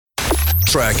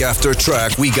Track after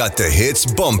track, we got the hits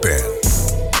bumping.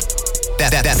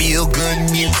 That feel good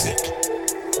music.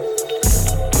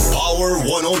 Power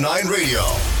 109 Radio.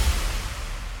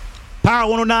 Power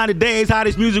 109, today's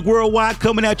hottest music worldwide,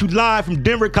 coming at you live from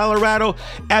Denver, Colorado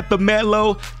at the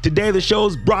Metlo. Today the show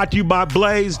is brought to you by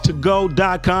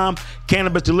BlazeToGo.com.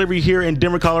 Cannabis delivery here in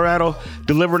Denver, Colorado,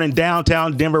 delivered in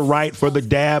downtown Denver, right for the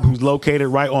Dab, who's located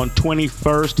right on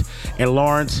 21st and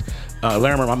Lawrence.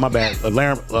 Larimer, my bad.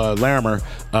 Larimer.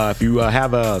 If you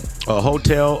have a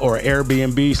hotel or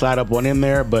Airbnb, slide up one in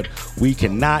there. But we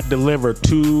cannot deliver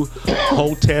to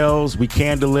hotels. We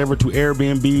can deliver to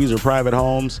Airbnbs or private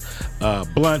homes.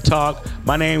 Blunt Talk.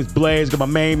 My name's Blaze. Got my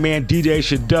main man DJ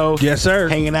Shadow. Yes, sir.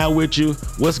 Hanging out with you.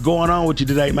 What's going on with you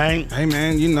today, man? Hey,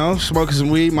 man. You know, smoking some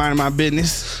weed, minding my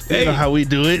business. Hey. You know how we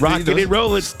do it. Rocking it,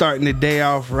 rolling. Starting the day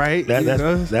off right.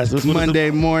 That's what's Monday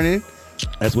morning.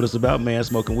 That's what it's about, man.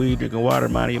 Smoking weed, drinking water,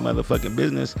 minding your motherfucking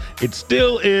business. It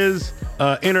still is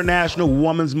International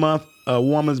Women's Month.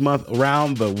 Women's Month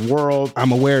around the world.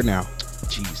 I'm aware now.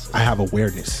 Jesus, I have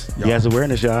awareness. He has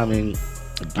awareness, y'all. I mean,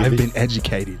 I've been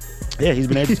educated. Yeah, he's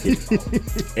been educated.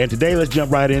 And today, let's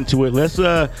jump right into it.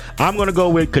 I'm gonna go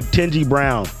with Ketanji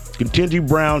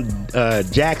Brown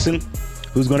Jackson,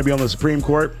 who's gonna be on the Supreme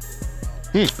Court.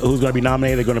 Who's going to be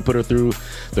nominated? They're going to put her through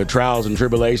the trials and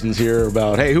tribulations here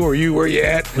about, hey, who are you? Where you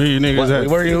at? Where you niggas at?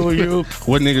 Where are you? Who are you?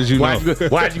 What niggas you know?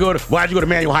 Why'd you go to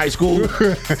Manual High School?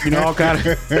 You know, all kind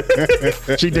of.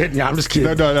 She didn't. Yeah, I'm just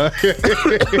kidding. No.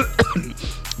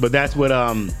 But that's what.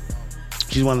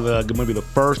 She's going to be the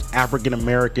first African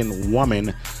American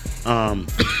woman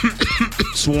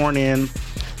sworn in.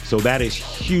 So that is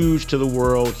huge to the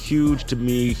world, huge to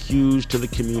me, huge to the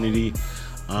community.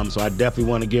 So I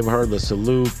definitely want to give her the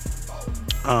salute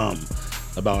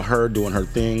about her doing her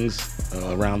things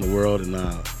around the world. And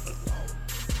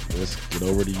let's get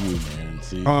over to you, man.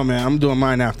 See? Oh, man, I'm doing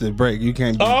mine after the break. You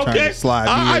can't be trying to slide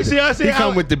me. I see. You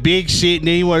come with the big shit, and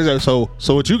then you want to say,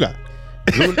 so what you got?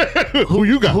 Who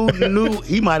you got? Who knew?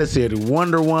 He might have said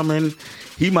Wonder Woman.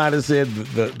 He might have said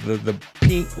the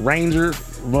Pink Ranger.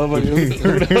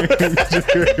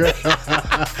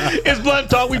 It's Blunt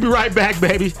Talk. We be right back,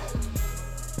 baby.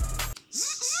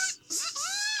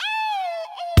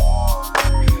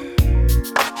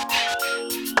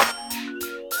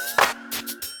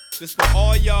 This for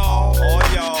all y'all,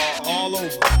 all over.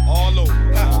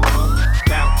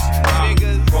 Bounce,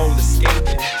 niggas, roller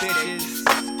skating, bitches,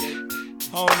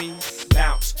 homies,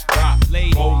 bounce, rock,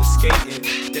 ladies, roller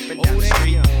skating, dipping down the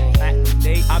street.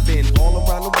 I've been all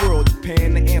around the world,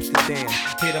 Japan to Amsterdam.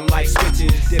 Hit them like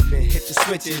switches, dipping, hit the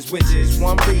switches, which is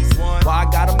one reason why I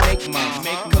gotta make mine.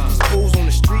 Cause these fools on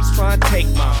the streets trying to take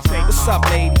mine. What's up,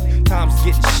 lady? Time's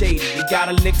getting shady, you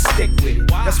gotta lick stick with it.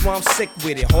 That's why I'm sick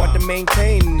with it. Hard to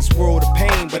maintain in this world of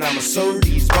pain, but I'ma serve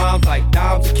these rhymes like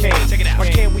dimes of cane. Why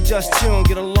can't we just chill and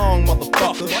get along,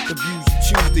 motherfucker? The views you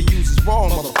choose to use is wrong,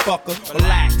 motherfucker.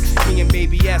 Relax, me and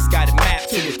Baby S got it mapped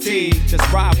to a T.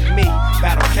 Just ride with me,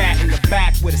 battle cat in the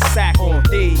back with a sack on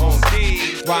D's.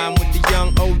 Rhyme with the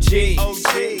young OGs.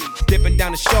 Dipping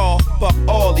down the shawl, fuck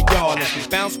all of y'all. Let me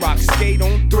bounce, rock, skate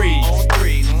on threes.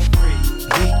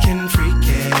 We can freak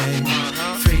it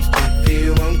if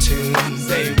you want to.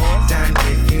 Say what? Dine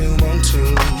if you want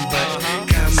to, but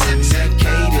communicate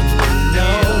and we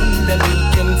know that we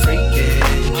can freak it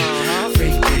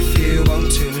if you want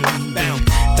to.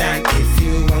 Dine if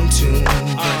you want to,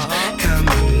 but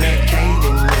communicate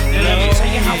and we know. Let me tell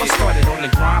you how I started on the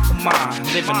grind for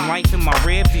mine. Living life in my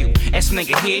rear view. S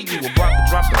nigga, here you about to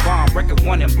drop the bomb. Record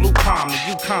one in Blue Palm, the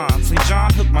Yukon. St.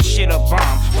 John hooked my shit up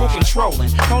bomb. Full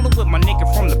controlling. Rolling with my nigga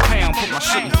from the pound. Put my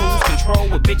shit in cruise control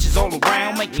with bitches all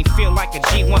around. Make me feel like a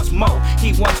G once more.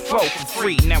 He once flow for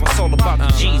free. Now it's all about the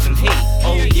G's and he.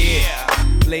 Oh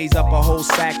yeah. Blaze up a whole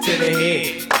sack to the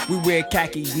head. We wear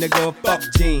khakis, nigga, fuck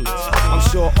jeans. I'm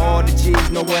sure all the G's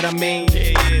know what I mean.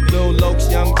 Lil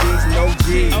Lokes, young G's, and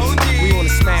OGs. We wanna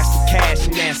smash the cash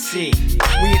and that's it.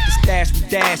 We hit the stash, we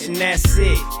dash and that's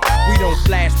it. We don't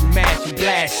flash, we mash, we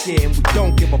blast shit. And we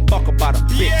don't give a fuck about a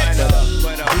bitch. We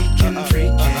can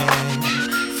freak it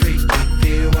if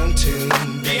you want to.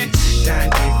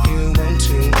 Dine if you want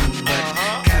to, but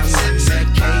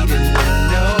communicate and we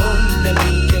know that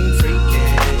we can freak it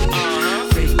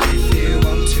if you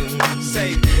want to.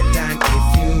 Dine if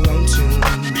you want to,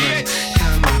 but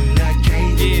communicate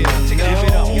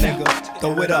and we know.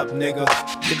 Throw it up, nigga.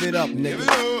 Give it up, nigga.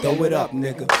 Throw it up,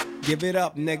 nigga. Give it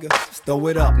up, nigga. Throw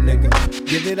it up, nigga.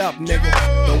 Give it up, nigga.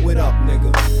 Throw it up,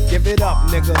 nigga. Give it up,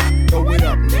 nigga. Throw it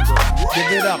up, nigga.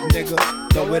 Give it up,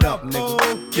 nigga. Throw it up,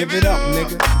 nigga. Give it up,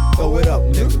 nigga. Throw it up,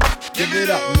 nigga. Give it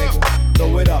up, nigga.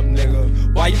 Throw it up,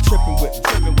 nigga. Why you tripping with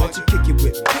me? Why you kick it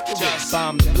with me? just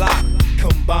bomb the block,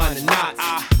 combine the knots.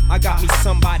 I got me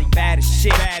somebody bad as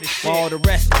shit. While all the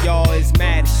rest of y'all is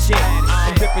mad as shit.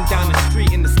 I'm ripping down the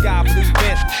street in the sky blue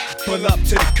Benz. Pull up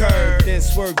to the curb, then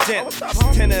swerve gently.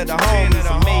 10 of the homies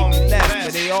are made me left,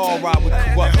 but they all ride with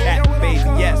Corrupt Cat, baby,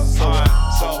 yes. So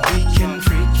We can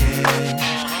freak it,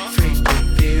 freak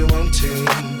if you want to,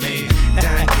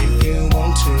 die if you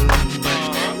want to,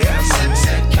 but come and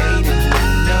suffocate and you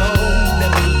know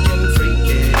that we can freak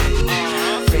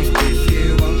if you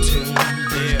want to,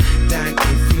 die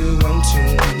if you want to,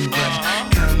 but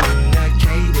come and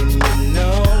suffocate and you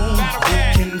know we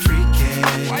can freak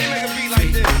it, freak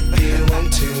if you want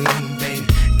to,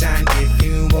 die if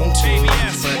you want to,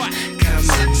 but come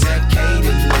and suffocate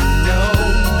and you know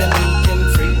that we can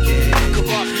freak it.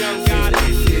 Corrupt young god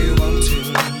If you want to,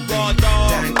 raw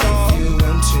dog. if you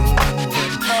want to,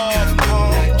 come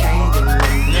on, I can't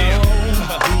know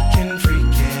we can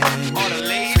freak it. All the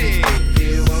ladies, If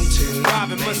you want to,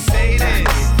 driving Mercedes. if you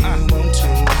want to,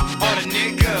 All the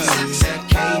niggas, I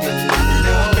can't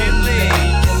know Bentley. we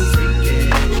can freak it.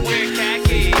 we wear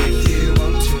khakis. If you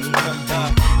want to,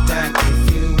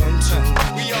 if you want to,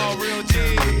 We all real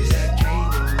G's. I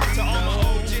can't To all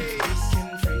my OGs, can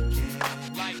freak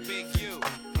it. like Big U.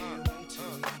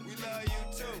 We love you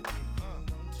too.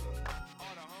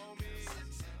 All the homies.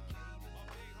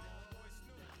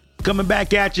 Coming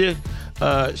back at you.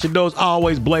 Shadows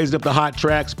always blazed up the hot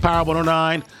tracks. Power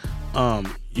 109.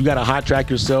 You got a hot track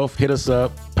yourself, hit us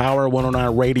up.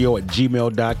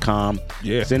 Power109radio@gmail.com.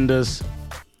 Yeah. Send us.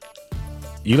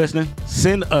 You listening?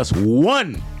 Send us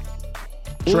one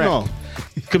track. Uno.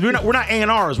 Because we're not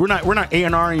A&Rs. We're not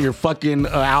A&Ring your fucking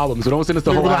album. So don't send us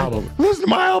the whole album. Listen to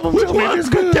my album. Which Tell me if one? it's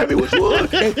good. Tell me which one.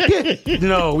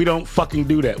 No, we don't fucking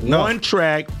do that. No. One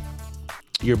track,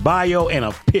 your bio, and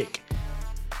a pick.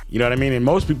 You know what I mean? And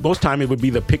most time it would be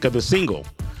the pick of the single.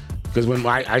 Because when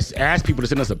I asked people to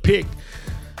send us a pick,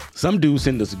 some dude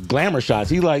sent us glamour shots.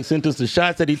 He sent us the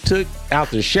shots that he took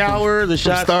out the shower, the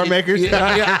shots. Star Makers?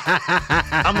 Yeah.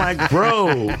 I'm like,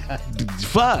 bro,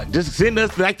 fuck. Just send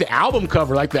us like the album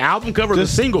cover, of the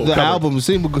single The cover. album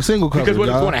single cover. Because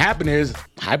what's dog. going to happen is,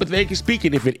 hypothetically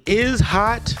speaking, if it is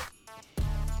hot,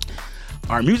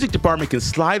 our music department can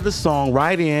slide the song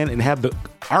right in and have the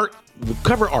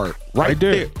cover art right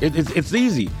there. It's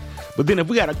easy. But then if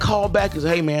we got to call back and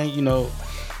say, hey man,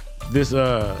 this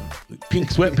pink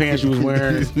sweatpants you was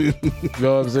wearing, you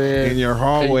know what I'm saying? In your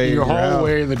hallway, in your your house.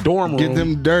 hallway, in the dorm room. Get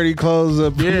them dirty clothes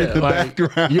up in Yeah, the like,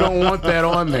 background. you don't want that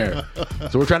on there.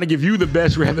 So we're trying to give you the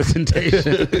best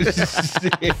representation.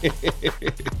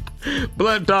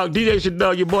 Blood Talk, DJ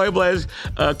Shadow, your boy Blaze,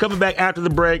 coming back after the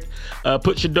break.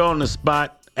 Put Shadow on the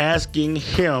spot, asking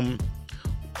him,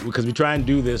 because we try and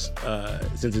do this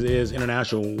since it is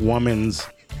International Women's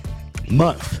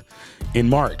Month in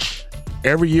March.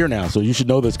 Every year now, so you should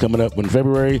know this coming up when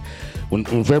February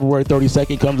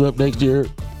 32nd comes up next year.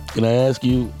 And I ask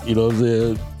you, you know what I'm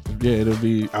saying?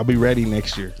 Yeah, I'll be ready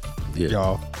next year. Yeah.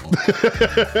 Y'all.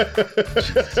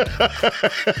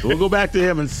 We'll go back to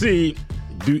him and see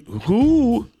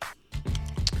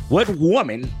what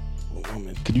woman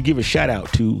could you give a shout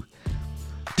out to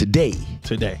today,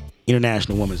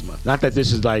 International Women's Month? Not that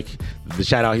this is like the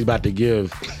shout out he's about to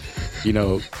give,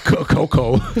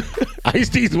 Coco,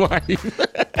 Ice-T's wife.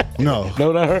 No.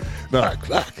 No, not her. No.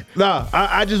 No,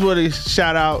 I just want to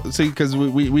shout out, because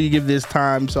we give this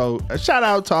time, so a shout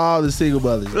out to all the single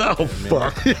mothers. Oh,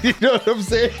 fuck. You know what I'm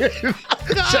saying?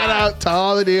 Shout out to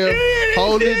all of them,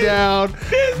 holding it down,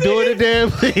 doing the damn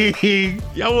thing.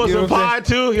 Y'all want some pie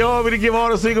too? Y'all want me to give all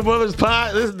the single mothers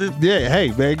pie? Yeah,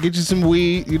 hey man, get you some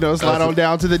weed. Slide on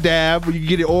down to the dab. You can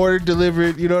get it ordered,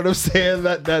 delivered. You know what I'm saying?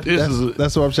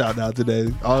 That's what I'm shouting out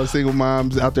today. All the single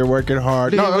moms out there working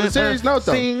hard. No, on a serious note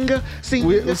though.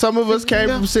 Some of us came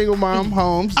from single mom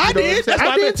homes. I did.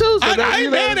 I did too. So I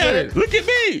ain't mad at it. Look at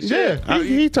me. Yeah,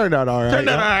 he turned out all right. Turned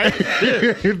out all right.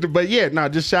 But yeah, no,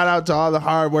 just shout out to all the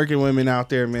hardworking women out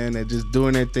there, man, that just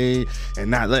doing their thing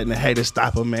and not letting the haters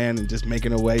stop them, man, and just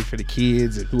making a way for the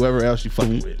kids and whoever else you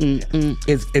fucking with.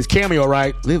 It's Cameo,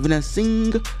 right? Living a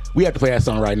single. We have to play that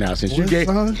song right now since you gave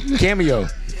Cameo.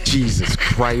 Jesus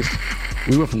Christ.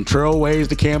 We went from Trailways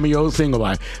to Cameo single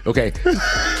line. Okay.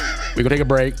 We're gonna take a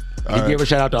break. You give a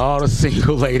shout out to all the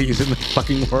single ladies in the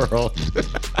fucking world.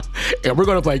 And we're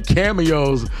gonna play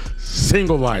Cameo's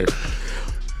Single Life.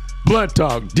 Blood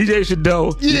Talk, DJ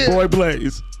Shadow, your boy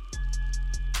Blaze.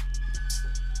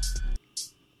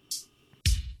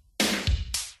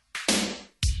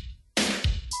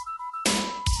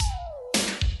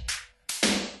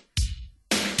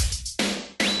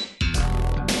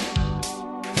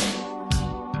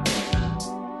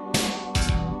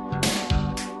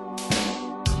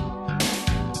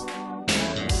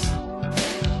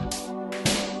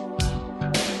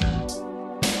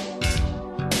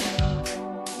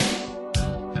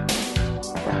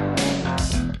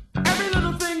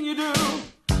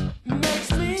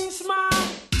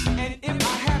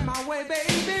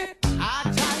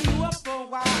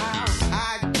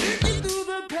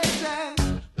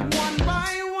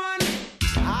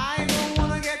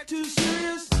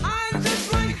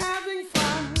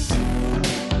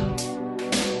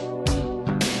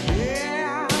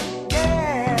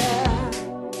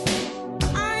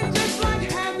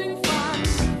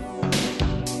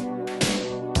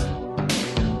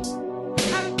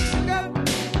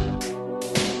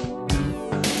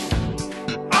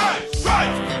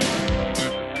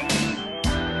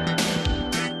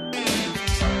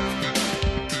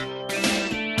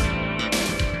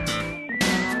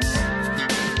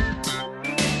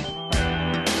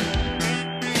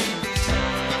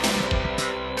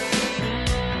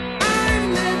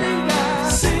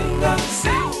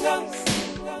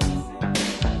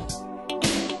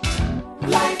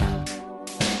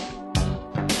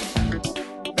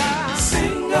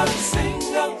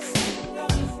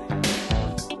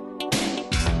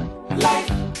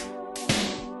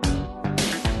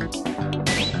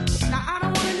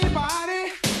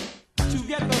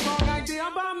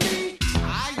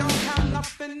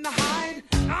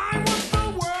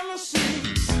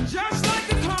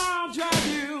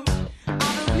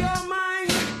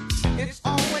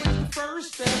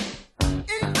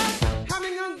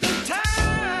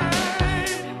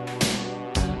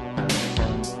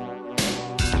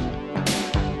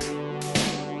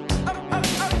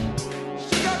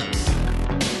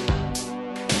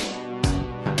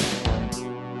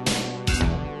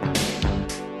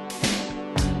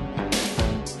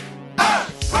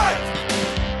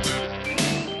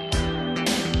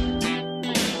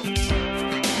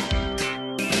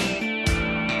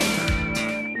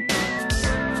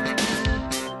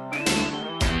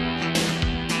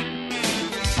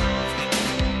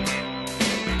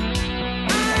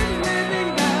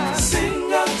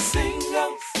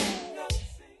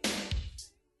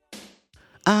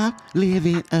 I'm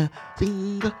living a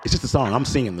single. It's just a song. I'm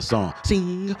singing the song.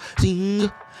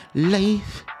 Single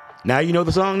life. Now you know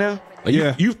the song now? Like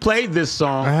Yeah. You've played this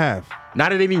song. I have.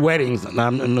 Not at any weddings,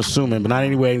 I'm assuming, but not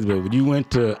any weddings. But when you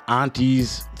went to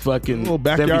Auntie's fucking Little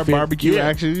backyard 75th barbecue yeah.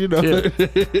 action, you know.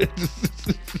 Yeah.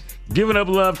 Giving up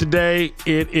love today.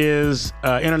 It is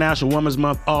International Women's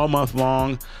Month all month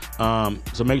long.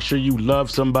 So make sure you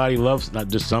love somebody. Love not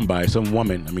just somebody, some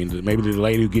woman. I mean, maybe the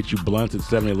lady who gets you blunts at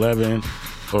 7-Eleven,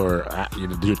 or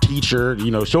your teacher.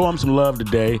 Show them some love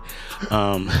today.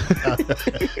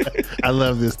 I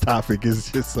love this topic.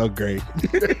 It's just so great.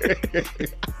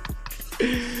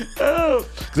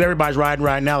 Because everybody's riding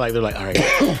right now. Like they're like, all right.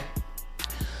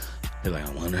 They're like,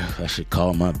 I wonder if I should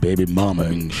call my baby mama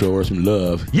and show her some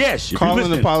love. Yes. Call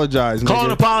and apologize. Call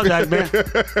and apologize, man.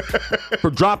 For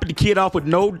dropping the kid off with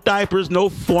no diapers, no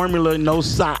formula, no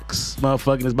socks.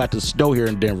 Motherfucking, it's about to snow here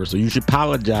in Denver. So you should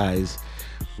apologize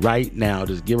right now.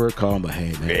 Just give her a call. But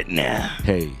hey, man. Right now.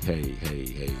 Hey.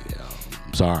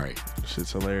 I'm sorry.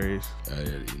 Shit's hilarious.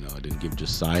 I didn't give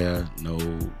Josiah no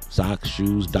socks,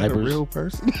 shoes, diapers. A real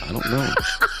person? I don't know.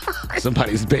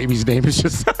 Somebody's baby's name is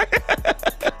Josiah.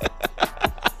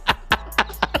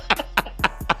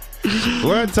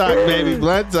 Blood talk, baby.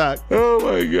 Blood talk. Oh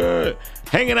my God.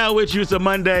 Hanging out with you. It's a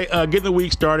Monday. Getting the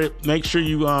week started. Make sure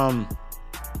you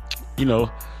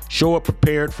show up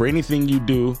prepared for anything you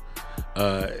do.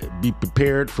 Be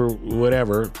prepared for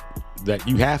whatever that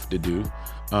you have to do.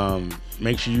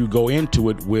 Make sure you go into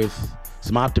it with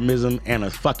some optimism and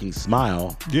a fucking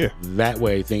smile. Yeah. That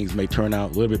way things may turn out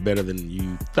a little bit better than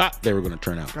you thought they were going to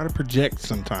turn out. Got to project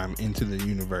sometime into the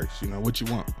universe. You know what you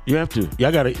want. You have to. Yeah,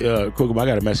 I got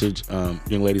a message.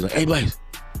 Young lady's like, hey, Blaze,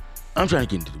 I'm trying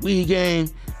to get into the weed game.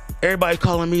 Everybody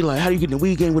calling me like, how do you get in the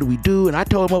weed game? What do we do? And I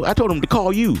told them to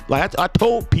call you. Like I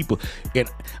told people, and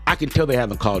I can tell they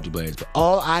haven't called you, Blaze. But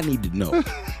all I need to know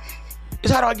is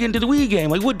how do I get into the weed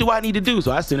game? Like, what do I need to do?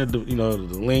 So I sent her the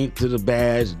link to the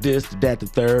badge, this, that, the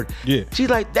third. Yeah. She's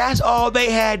like, that's all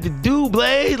they had to do,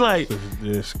 Blaze. Like,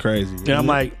 it's crazy. And I'm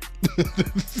like,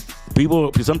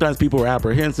 sometimes people are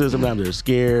apprehensive, sometimes they're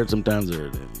scared, sometimes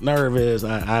they're nervous.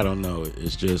 I don't know.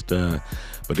 It's just,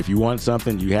 but if you want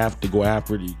something, you have to go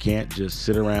after it. You can't just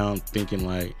sit around thinking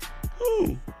like,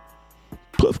 oh,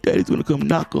 Puff Daddy's gonna come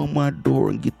knock on my door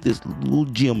and get this little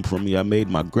gem from me I made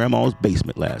in my grandma's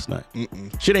basement last night.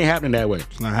 Shit ain't happening that way.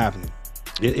 It's not happening.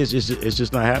 It's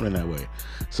just not happening that way.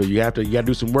 So you gotta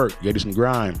do some work. You gotta do some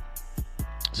grind,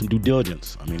 some due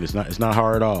diligence. I mean, it's not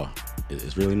hard at all.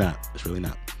 It's really not. It's really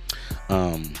not.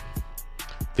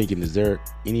 Thinking, is there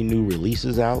any new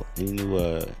releases out? Any new?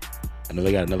 I know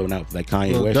they got another one out, like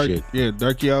Kanye West shit. Yeah,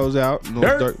 Durkio's out.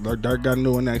 Durk got a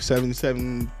new one, like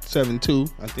 7772,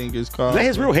 I think it's called. Is that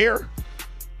his real hair?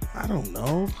 I don't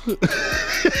know.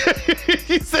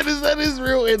 He said, is that his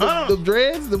real hair? The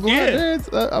dreads? The blonde dreads?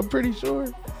 I'm pretty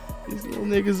sure. These little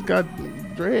niggas got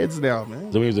dreads now,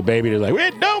 man. So when he was a baby, they're like,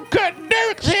 wait, don't cut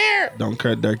Durk's hair. Don't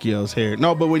cut Durkio's hair.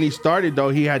 No, but when he started, though,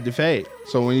 he had to fade.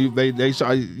 So when they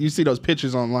saw, you see those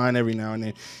pictures online every now and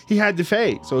then, he had to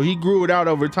fade. So he grew it out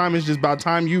over time. It's just about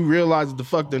time you realize what the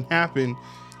fuck done happened.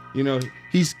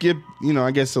 He skipped,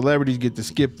 I guess celebrities get to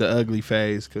skip the ugly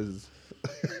phase because,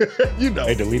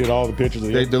 They deleted all the pictures.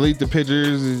 They delete the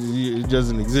pictures. It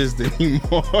doesn't exist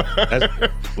anymore.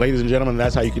 Ladies and gentlemen,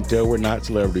 that's how you can tell we're not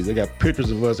celebrities. They got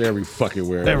pictures of us every fucking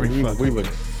where. We look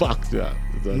fucked up.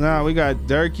 Nah, we got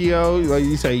Durkio, like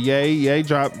you say, Ye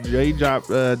dropped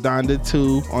Donda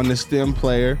 2 on the stem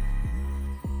player.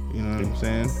 You know what I'm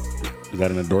saying? Is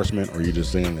that an endorsement, or are you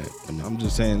just saying that? I'm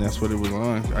just saying that's what it was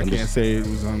on. I can't say it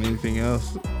was on anything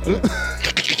else.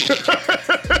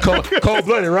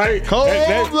 Cold-blooded, right?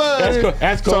 Cold-blooded.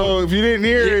 That's cold. So if you didn't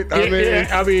hear it,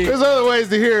 I mean, there's other ways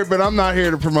to hear it, but I'm not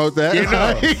here to promote that.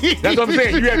 That's what I'm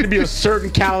saying. You have to be a certain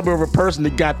caliber of a person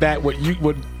that got that.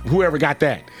 Whoever got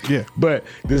that. Yeah. But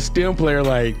the stem player,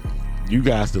 like, you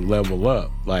guys to level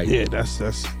up. Like, yeah,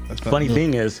 that's funny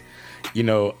thing is, I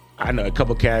know a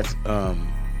couple cats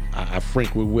I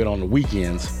frequent with on the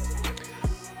weekends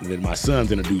that my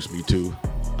sons introduced me to.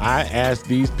 I asked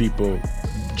these people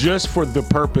just for the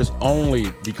purpose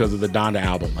only because of the Donda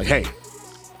album. Like, hey,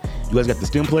 you guys got the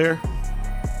stem player?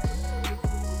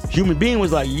 Human Being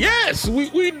was like, yes,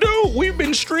 we do. We've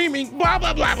been streaming, blah,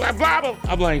 blah, blah, blah, blah, blah.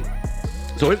 I'm like,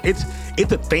 so it's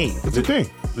a thing. It's a thing.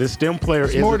 The stem player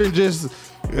is more than just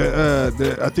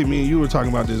I think me and you were talking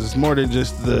about this. It's more than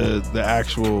just the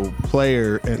actual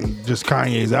player and just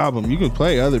Kanye's album. You can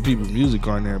play other people's music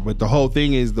on there, but the whole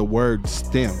thing is the word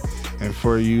STEM. And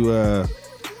for you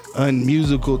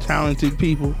unmusical talented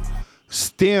people,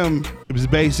 STEM is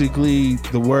basically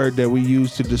the word that we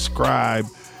use to describe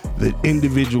the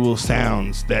individual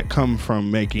sounds that come from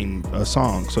making a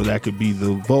song. So that could be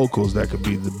the vocals, that could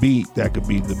be the beat, that could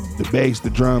be the bass,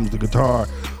 the drums, the guitar,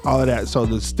 all of that. So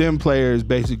the stem player is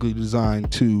basically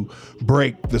designed to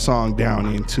break the song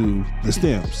down into the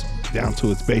stems, down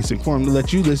to its basic form, to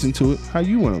let you listen to it how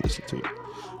you want to listen to it.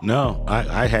 No,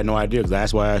 I had no idea, because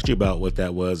that's why I asked you about what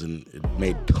that was, and it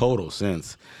made total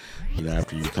sense,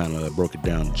 after you kind of broke it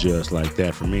down just like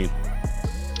that for me.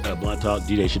 Blunt Talk,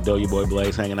 DJ Shadow, your boy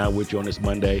Blaze, hanging out with you on this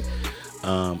Monday.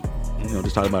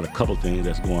 Just talking about a couple things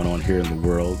that's going on here in the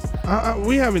world.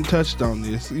 We haven't touched on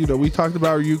this. We talked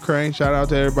about Ukraine. Shout out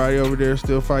to everybody over there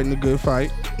still fighting a good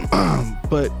fight.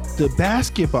 But the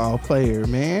basketball player,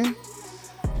 man,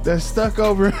 that's stuck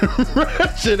over in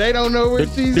Russia. They don't know where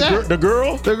she's at. The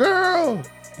girl? The girl.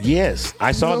 Yes,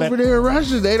 I saw that. Over there in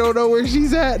Russia, they don't know where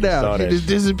she's at now. She just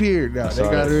disappeared now. They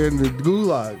got her in the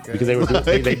gulag. Because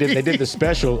they did the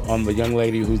special on the young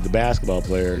lady who's the basketball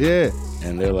player. Yeah.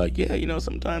 And they're like,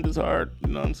 sometimes it's hard, you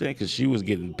know what I'm saying? Because she was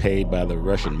getting paid by the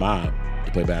Russian mob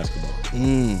to play basketball.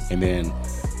 And then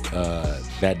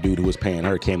that dude who was paying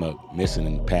her came up missing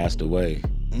and passed away.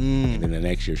 And then the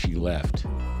next year she left.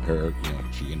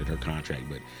 She ended her contract.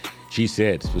 But she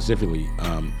said specifically,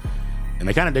 and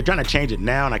they're trying to change it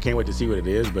now, and I can't wait to see what it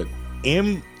is. But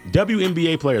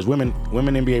WNBA players, women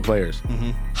NBA players,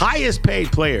 highest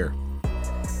paid player,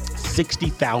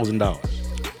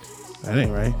 $60,000. That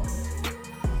ain't right.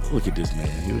 Look at this man.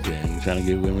 He's trying to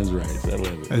get women's rights. I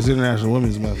love it. It's International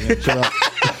Women's Month. Man. Shut up.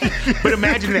 But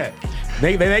imagine that.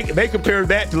 They compare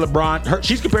that to LeBron.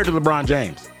 She's compared to LeBron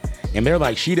James, and they're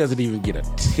like, she doesn't even get a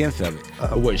tenth of it.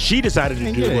 But what she decided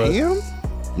to do was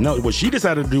what she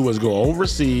decided to do was go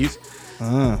overseas.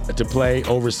 To play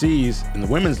overseas in the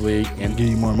women's league and give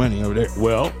you more money over there.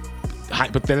 Well,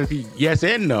 hypothetically, yes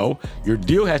and no. Your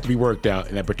deal has to be worked out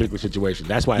in that particular situation.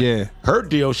 That's why her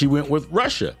deal, she went with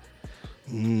Russia.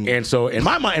 And so in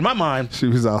my mind, she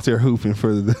was out there hooping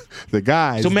for the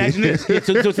guys. So imagine this.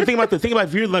 So think about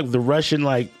if you're like the Russian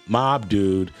mob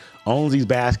dude owns these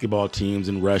basketball teams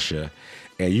in Russia,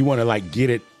 and you want to get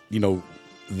it,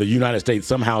 the United States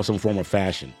somehow, some form of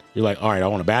fashion. You're like, all right, I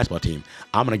want a basketball team.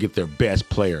 I'm going to get their best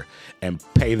player and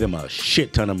pay them a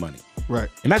shit ton of money. Right.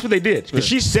 And that's what they did. Because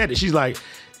she said it. She's like,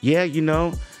 yeah,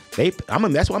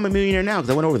 that's why I'm a millionaire now, because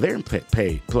I went over there and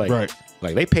played. Right.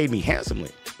 Like, they paid me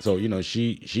handsomely. So,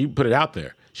 she put it out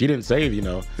there. She didn't say,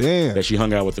 that she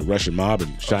hung out with the Russian mob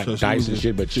and shot dice and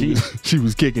shit, but she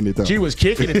was kicking it, though. She was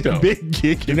kicking it, though. Big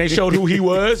kick. And they showed who he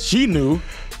was. She knew.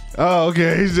 Oh,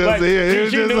 okay. She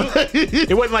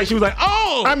it wasn't like she was like,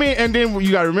 oh. I mean, and then you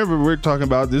got to remember, we're talking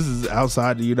about this is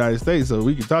outside the United States, so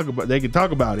they can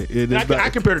talk about it. I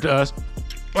compared it to us.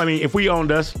 I mean, if we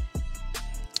owned us,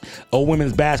 a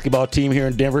women's basketball team here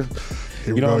in Denver,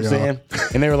 you know what I'm saying?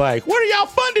 And they were like, what are y'all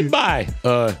funded by?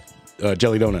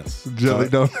 Jelly Donuts. Jelly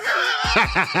Donuts. See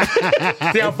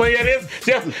how funny that is?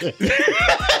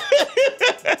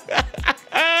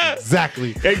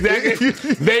 Exactly.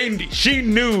 She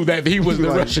knew that he was the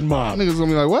Russian mob. Niggas gonna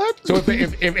be like, what? So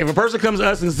if a person comes to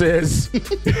us and says,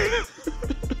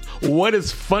 what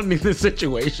is funding this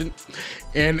situation?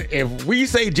 And if we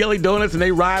say Jelly Donuts and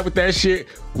they ride with that shit,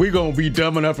 we're gonna be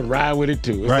dumb enough and ride with it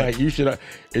too. It's like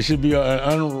it should be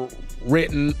an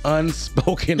unwritten,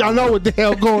 unspoken. Y'all know what the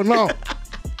hell going on.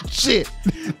 Shit.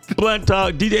 Blunt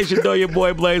Talk, DJ Shadow, your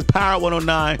boy Blaze, Power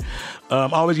 109.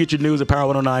 Always get your news at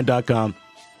power109.com.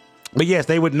 But yes,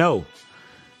 they would know.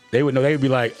 They would be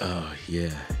like, oh yeah.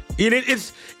 And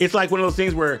it's like one of those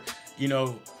things where,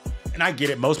 and I get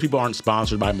it, most people aren't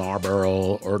sponsored by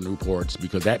Marlboro or Newports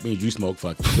because that means you smoke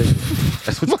fucking cigarettes.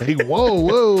 That's what's like, whoa,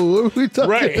 what are we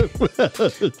talking about?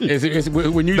 It's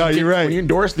when you when you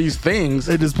endorse these things,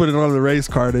 they just put it on the race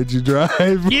car that you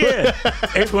drive. Yeah,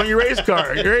 it's on your race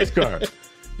car.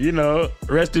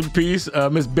 Rest in peace,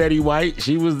 Miss Betty White.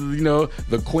 She was,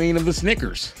 the queen of the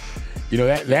Snickers.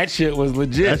 That shit was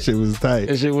legit. That shit was tight.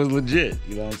 That shit was legit.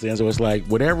 You know what I'm saying? So it's like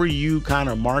whatever you kind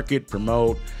of market,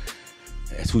 promote,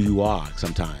 that's who you are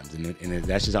sometimes. And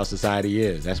that's just how society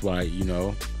is. That's why,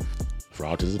 for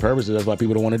all intents and purposes, that's why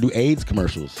people don't want to do AIDS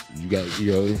commercials. You got, what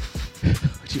you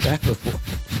laughing for?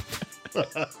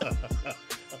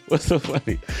 What's so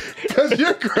funny? Because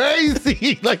you're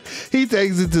crazy. Like, he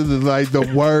takes it to the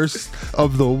worst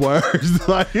of the worst.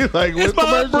 like it's my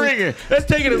upbringing. Let's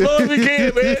take it as long as we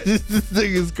can, man. This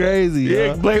thing is crazy.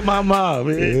 Yeah, blame my mom,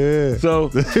 man. Yeah. So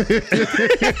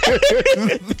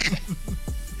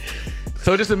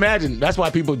just imagine. That's why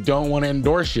people don't want to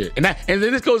endorse shit. And then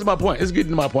this goes to my point. It's getting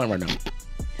to my point right now.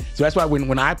 So that's why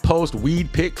when I post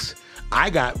weed pics, I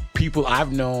got people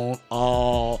I've known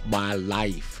all my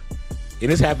life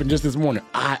and this happened just this morning.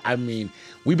 I mean,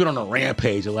 we've been on a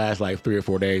rampage the last like 3 or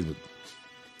 4 days. But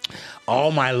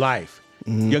all my life,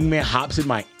 young man hops in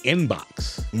my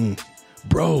inbox.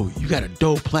 Bro, you got a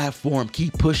dope platform.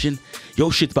 Keep pushing.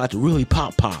 Your shit's about to really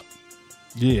pop.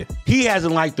 Yeah. He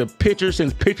hasn't liked the picture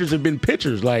since pictures have been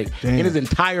pictures, like in his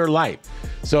entire life.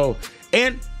 So,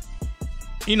 and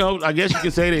you know, I guess you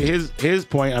could say that his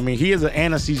point. I mean, he is an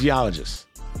anesthesiologist.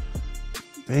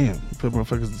 Damn, he put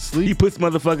motherfuckers to sleep. He puts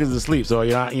motherfuckers to sleep. So,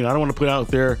 I don't want to put out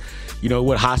there,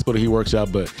 what hospital he works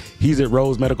at, but he's at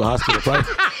Rose Medical Hospital,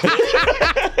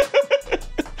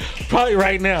 probably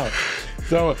right now.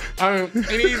 So, and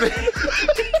he's.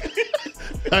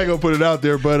 I ain't gonna put it out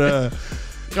there, but I'm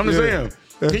just saying.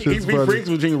 He freaks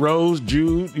between Rose,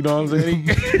 Jude, you know what I'm saying?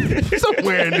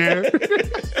 Somewhere in there.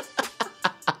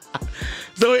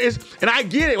 So and I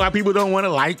get it why people don't want to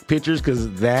like pictures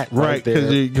because that right there.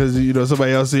 Because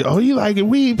somebody else say, oh, you liking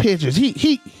weed pictures?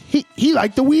 He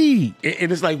like the weed.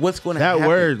 And it's like, what's going to happen? That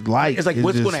word like it's like is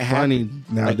what's just going to happen funny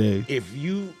nowadays.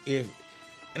 Like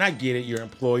and I get it. Your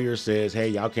employer says, hey,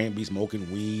 y'all can't be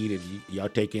smoking weed and y'all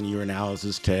taking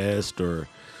urinalysis test or.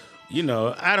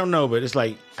 I don't know, but it's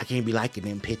like, I can't be liking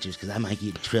them pictures because I might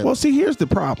get in trouble. Well, see, here's the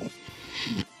problem.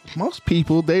 Most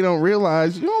people, they don't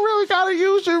realize you don't really got to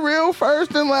use your real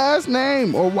first and last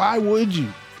name. Or why would you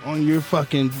on your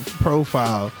fucking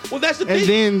profile? Well, that's the thing. And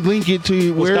then link it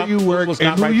to where you work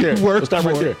and who you work for.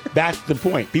 Right there. That's the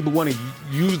point. People want to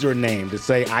use their name to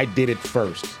say, I did it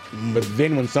first. But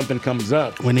then when something comes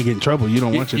up. When they get in trouble, you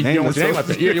don't want your name. You don't want your name out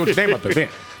there. You don't want your name out there then.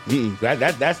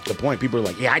 That's the point. People are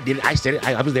like, yeah, I did it. I said it.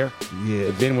 I was there. Yeah.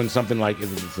 But then when something like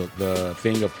the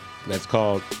thing that's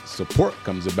called support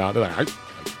comes about, they're like, I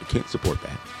can't support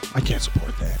that. I can't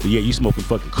support that. But yeah, you smoking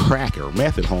fucking crack or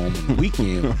meth at home on the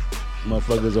weekend.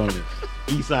 Motherfuckers on the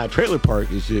east side trailer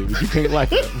park and shit. But you can't like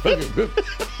that.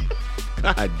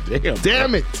 God damn.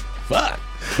 Damn it. Fuck.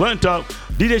 Blunt Talk.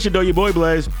 DJ Shadow, your boy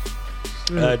Blaze.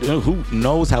 Who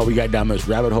knows how we got down this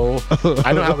rabbit hole?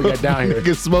 I know how we got down here.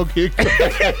 Get smoking. He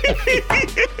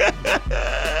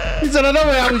said, I know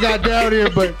how we got down here,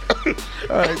 but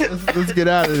all right, let's get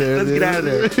out of there. Let's get out of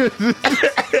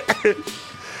there.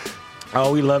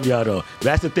 Oh, we love y'all though.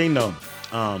 That's the thing though.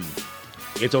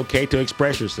 It's okay to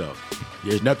express yourself.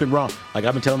 There's nothing wrong. Like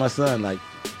I've been telling my son, like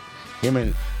him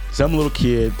and some little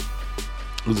kid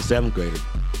who's a 7th grader.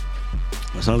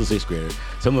 My son's a 6th grader.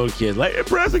 Some little kids like,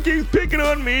 Preston keeps picking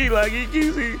on me. Like he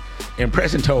keeps. And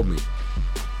Preston told me,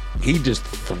 he just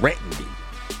threatened me.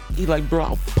 He like, bro,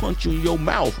 I'll punch you in your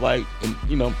mouth. Like, and,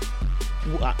 I'm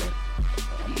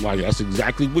like, that's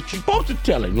exactly what you're supposed to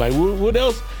tell him. Like, what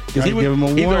else? Because he's an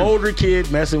older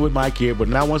kid messing with my kid. But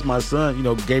now once my son,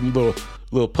 gave him a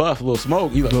little puff, a little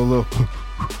smoke, he's like, little.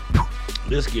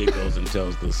 This kid goes and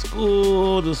tells the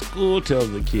school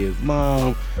tells the kid's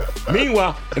mom.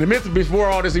 Meanwhile, in the midst of before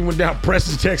all this, he went down,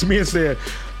 Preston texted me and said,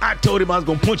 I told him I was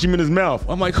going to punch him in his mouth.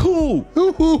 I'm like, who?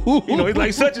 He's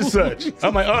like such and such.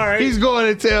 I'm like, all right. He's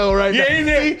going to tell right now.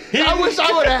 I wish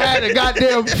I would have had a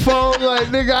goddamn phone. Like,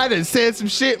 nigga, I done said some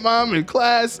shit, mom, in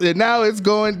class, and now it's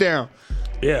going down.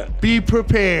 Yeah. Be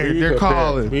prepared. They're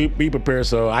calling. Be prepared.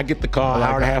 So I get the call an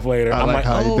hour and a half later. I'm like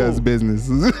how he does business.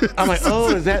 I'm like,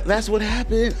 that's what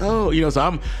happened? Oh,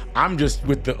 so I'm just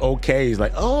with the okays,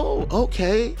 like, oh,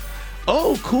 okay.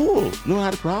 Oh, cool.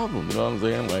 Not a problem. You know what I'm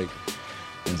saying? Like,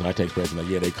 and so I text Preston, like,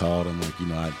 yeah, they called him.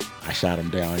 Like, I shot him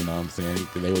down, you know what I'm saying?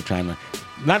 They were trying to,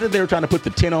 not that they were trying to put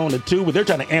the 10 on the 2, but they're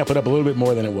trying to amp it up a little bit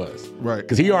more than it was. Right.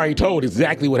 Because he already told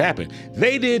exactly what happened.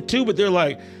 They did too, but they're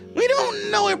like, we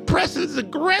don't know if Preston's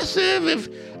aggressive.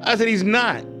 I said he's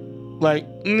not. Like,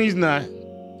 he's not.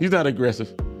 He's not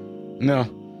aggressive. No.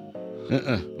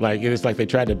 Like, it's like they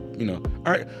tried to,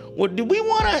 all right, well, do you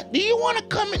want to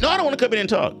come in? No, I don't want to come in and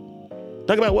talk.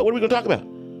 Talk about what are we going to talk about?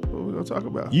 What are we going to talk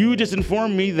about? You just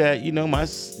informed me that,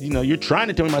 you're trying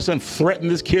to tell me my son threatened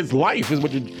this kid's life is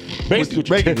what you're basically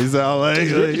making it sound like.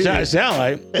 You're trying to sound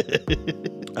like.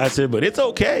 I said, but it's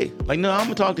okay. Like, no, I'm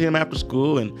gonna talk to him after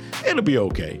school, and it'll be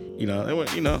okay.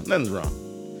 Nothing's wrong.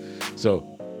 So,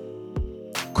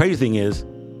 crazy thing is,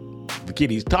 the kid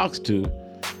he talks to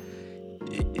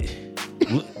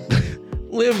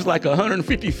lives like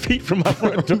 150 feet from my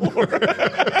front door.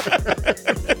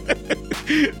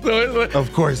 So it's like,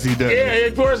 of course he does. Yeah,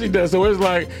 of course he does. So it's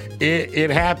like it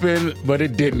happened, but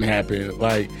it didn't happen.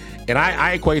 Like, and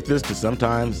I equate this to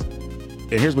sometimes.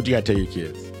 And here's what you gotta tell your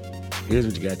kids.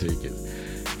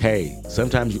 Hey,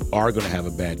 sometimes you are gonna have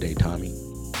a bad day, Tommy.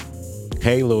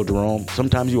 Hey, little Jerome,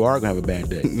 sometimes you are gonna have a bad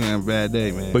day. Yeah, bad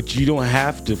day, man. But you don't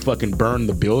have to fucking burn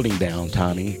the building down,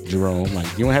 Tommy, Jerome. Like,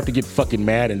 you don't have to get fucking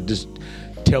mad and just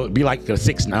be like a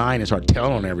 6ix9ine and start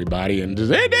telling on everybody and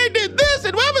just, hey, they did this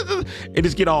and what was this? and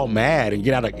just get all mad and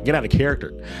get out of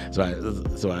character. So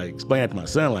I explained that to my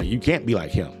son, like, you can't be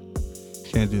like him.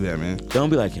 Can't do that, man. Don't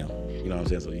be like him. You know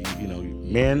what I'm saying? So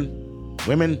men,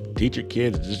 women, teach your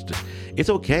kids it's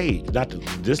okay not to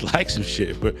dislike some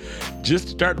shit, but just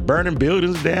start burning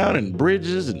buildings down and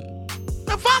bridges and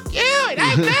the fuck you, it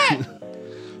ain't that.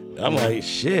 I'm like,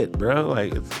 shit, bro,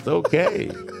 like it's okay.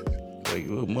 Like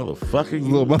little motherfucker.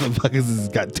 Little motherfuckers has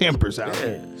got tempers out.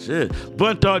 Yeah, shit.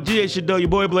 Blunt Talk, GA Shadow, your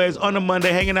boy Blaze on a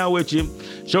Monday, hanging out with you.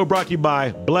 Show brought to you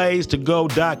by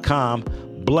BlazeToGo.com.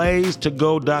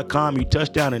 BlazeToGo.com. You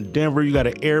touch down in Denver, you got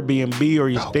an Airbnb, or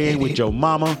you're staying with your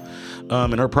mama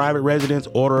in her private residence.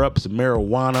 Order up some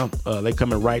marijuana. They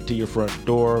coming right to your front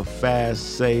door.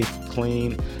 Fast, safe,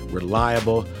 clean,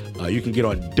 reliable. You can get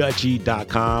on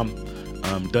Dutchie.com.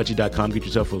 Dutchie.com. Get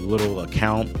yourself a little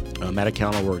account. That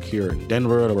account will work here in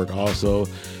Denver. It'll work also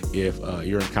if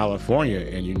you're in California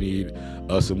and you need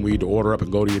some weed to order up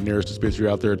and go to your nearest dispensary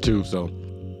out there too. So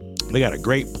they got a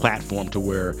great platform to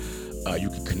where you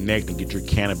can connect and get your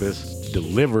cannabis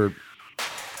delivered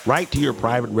right to your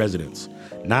private residence,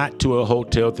 not to a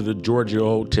hotel, to the Georgia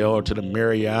Hotel or to the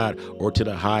Marriott or to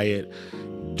the Hyatt.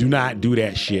 Do not do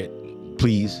that shit,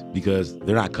 please, because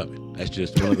they're not coming. That's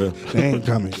just one of the they ain't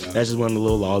coming. That's just one of the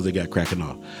little laws they got cracking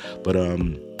off. But I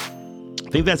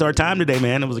think that's our time today,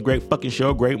 man. It was a great fucking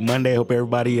show, great Monday. Hope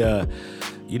everybody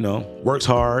works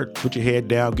hard, put your head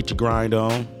down, get your grind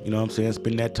on. You know what I'm saying?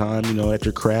 Spend that time, at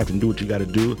your craft and do what you got to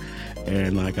do.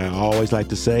 And like I always like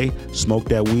to say, smoke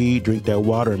that weed, drink that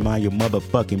water, and mind your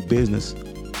motherfucking business.